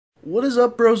What is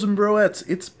up, bros and broettes?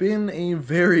 It's been a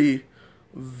very,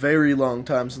 very long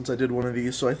time since I did one of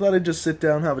these, so I thought I'd just sit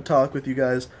down, have a talk with you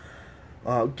guys.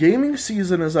 Gaming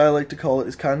season, as I like to call it,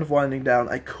 is kind of winding down.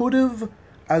 I could have,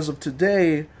 as of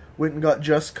today, went and got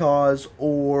Just Cause,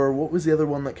 or what was the other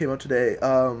one that came out today?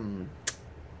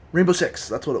 Rainbow Six,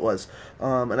 that's what it was.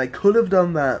 And I could have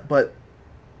done that, but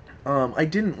I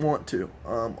didn't want to,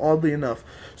 oddly enough.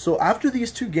 So after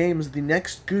these two games, the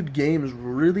next good games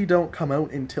really don't come out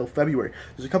until February.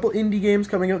 There's a couple indie games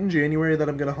coming out in January that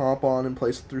I'm going to hop on and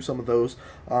play through some of those.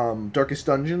 Darkest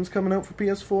Dungeon's coming out for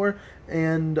PS4,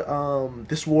 and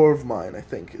This War of Mine, I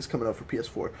think, is coming out for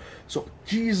PS4. So,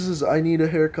 Jesus, I need a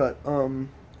haircut.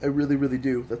 I really, really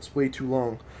do. That's way too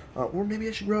long. Or maybe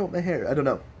I should grow out my hair. I don't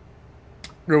know.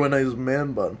 Grow a nice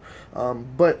man bun.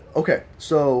 But, okay,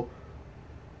 so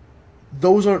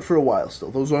those aren't for a while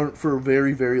still. Those aren't for a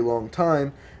very, very long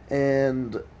time,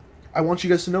 and I want you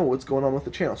guys to know what's going on with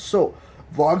the channel. So,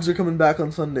 vlogs are coming back on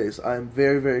Sundays. I'm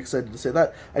very, very excited to say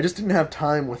that. I just didn't have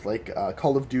time with, like,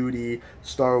 Call of Duty,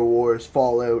 Star Wars,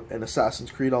 Fallout, and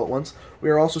Assassin's Creed all at once. We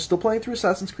are also still playing through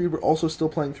Assassin's Creed. We're also still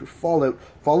playing through Fallout.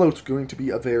 Fallout's going to be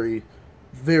a very,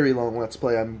 very long Let's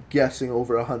Play. I'm guessing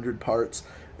over 100 parts,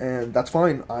 and that's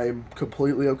fine. I'm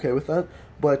completely okay with that.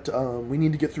 But we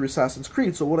need to get through Assassin's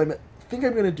Creed, so what I think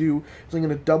I'm going to do is I'm going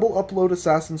to double upload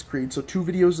Assassin's Creed, so 2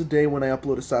 videos a day when I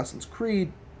upload Assassin's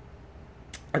Creed,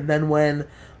 and then when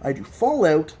I do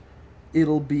Fallout,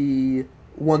 it'll be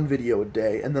 1 video a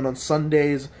day, and then on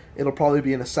Sundays, it'll probably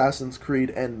be an Assassin's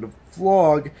Creed and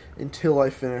vlog until I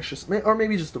finish, or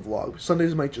maybe just a vlog.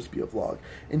 Sundays might just be a vlog,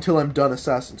 until I'm done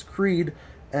Assassin's Creed,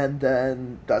 and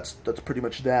then that's pretty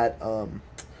much that.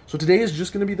 So today is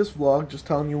just going to be this vlog, just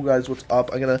telling you guys what's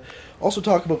up. I'm going to also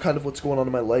talk about kind of what's going on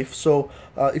in my life. So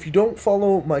if you don't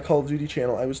follow my Call of Duty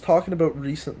channel, I was talking about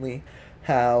recently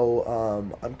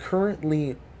how I'm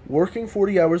currently working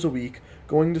 40 hours a week,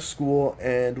 going to school,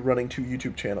 and running 2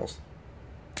 YouTube channels.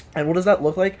 And what does that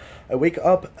look like? I wake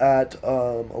up at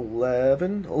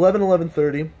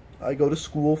 11:30. I go to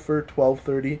school for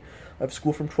 12:30. I have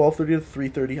school from 12:30 to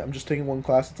 3:30. I'm just taking one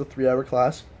class. It's a 3-hour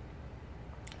class.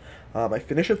 I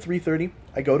finish at 3:30.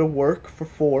 I go to work for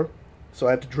 4, so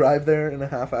I have to drive there in a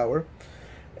half hour.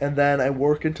 And then I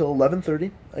work until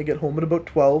 11:30. I get home at about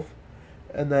 12,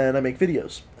 and then I make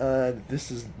videos. This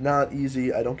is not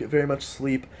easy. I don't get very much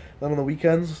sleep. Then on the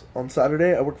weekends, on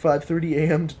Saturday, I work 5:30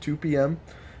 a.m. to 2 p.m.,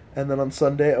 and then on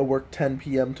Sunday, I work 10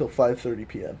 p.m. till 5:30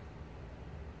 p.m.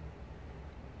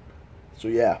 So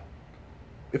yeah,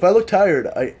 if I look tired,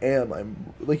 I am.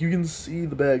 I'm like, you can see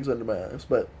the bags under my eyes,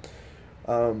 but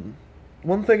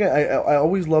one thing I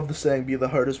always love the saying, be the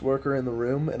hardest worker in the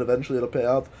room, and eventually it'll pay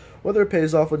off. Whether it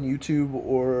pays off on YouTube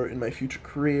or in my future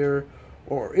career,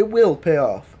 or it will pay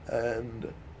off.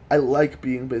 And I like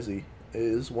being busy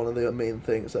is one of the main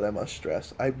things that I must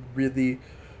stress. I really,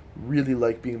 really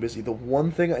like being busy. The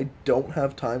one thing I don't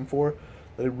have time for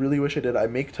that I really wish I did, I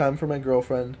make time for my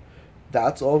girlfriend.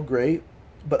 That's all great,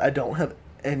 but I don't have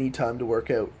any time to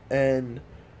work out. And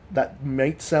that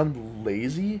might sound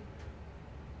lazy,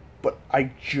 but I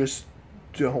just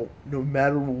don't. No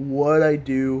matter what I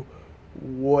do,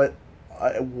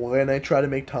 when I try to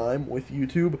make time with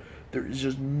YouTube, there is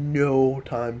just no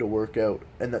time to work out,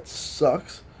 and that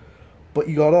sucks. But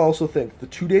you gotta also think, the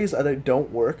 2 days that I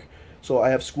don't work, so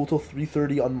I have school till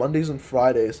 3:30 on Mondays and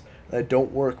Fridays, and I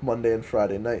don't work Monday and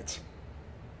Friday nights.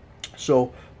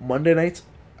 So Monday nights,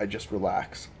 I just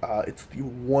relax. It's the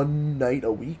one night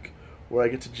a week where I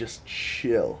get to just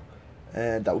chill.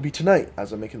 And that will be tonight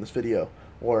as I'm making this video.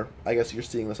 Or, I guess you're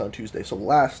seeing this on Tuesday. So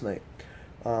last night.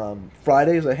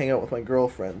 Fridays I hang out with my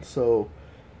girlfriend. So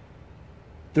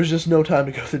there's just no time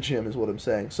to go to the gym is what I'm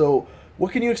saying. So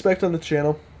what can you expect on the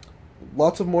channel?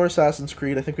 Lots of more Assassin's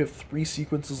Creed. I think we have 3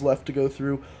 sequences left to go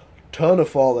through. Ton of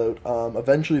Fallout.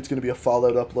 Eventually it's going to be a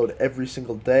Fallout upload every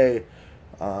single day.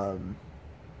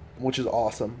 Which is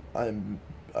awesome. I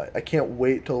can't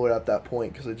wait till we're at that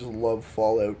point because I just love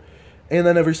Fallout. And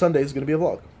then every Sunday is going to be a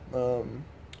vlog.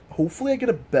 Hopefully I get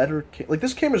a better like,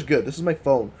 this camera's good. This is my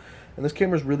phone. And this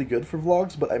camera's really good for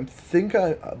vlogs, but I think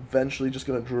I'm eventually just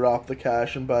going to drop the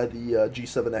cash and buy the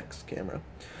G7X camera.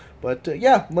 But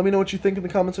yeah, let me know what you think in the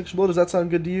comment section below. Does that sound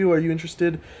good to you? Are you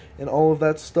interested in all of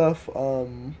that stuff?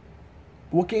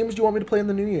 What games do you want me to play in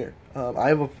the new year?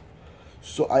 I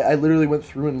literally went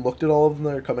through and looked at all of them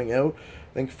that are coming out.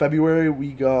 I think February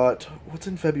we got, what's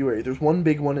in February? There's one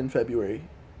big one in February.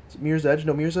 Is it Mirror's Edge?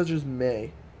 No, Mirror's Edge is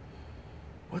May.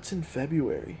 What's in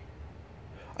February?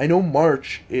 I know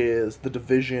March is The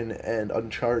Division and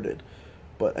Uncharted,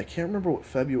 but I can't remember what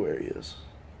February is.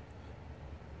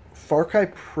 Far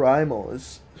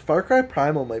Cry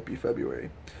Primal might be February.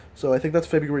 So I think that's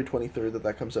February 23rd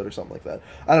that comes out or something like that.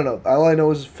 I don't know. All I know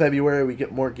is February we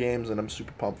get more games, and I'm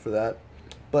super pumped for that.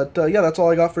 But yeah, that's all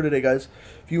I got for today, guys.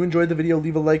 If you enjoyed the video,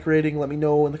 leave a like rating. Let me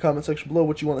know in the comment section below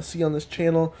what you want to see on this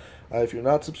channel. If you're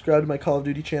not subscribed to my Call of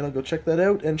Duty channel, go check that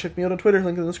out. And check me out on Twitter,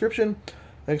 link in the description.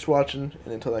 Thanks for watching,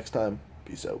 and until next time,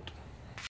 peace out.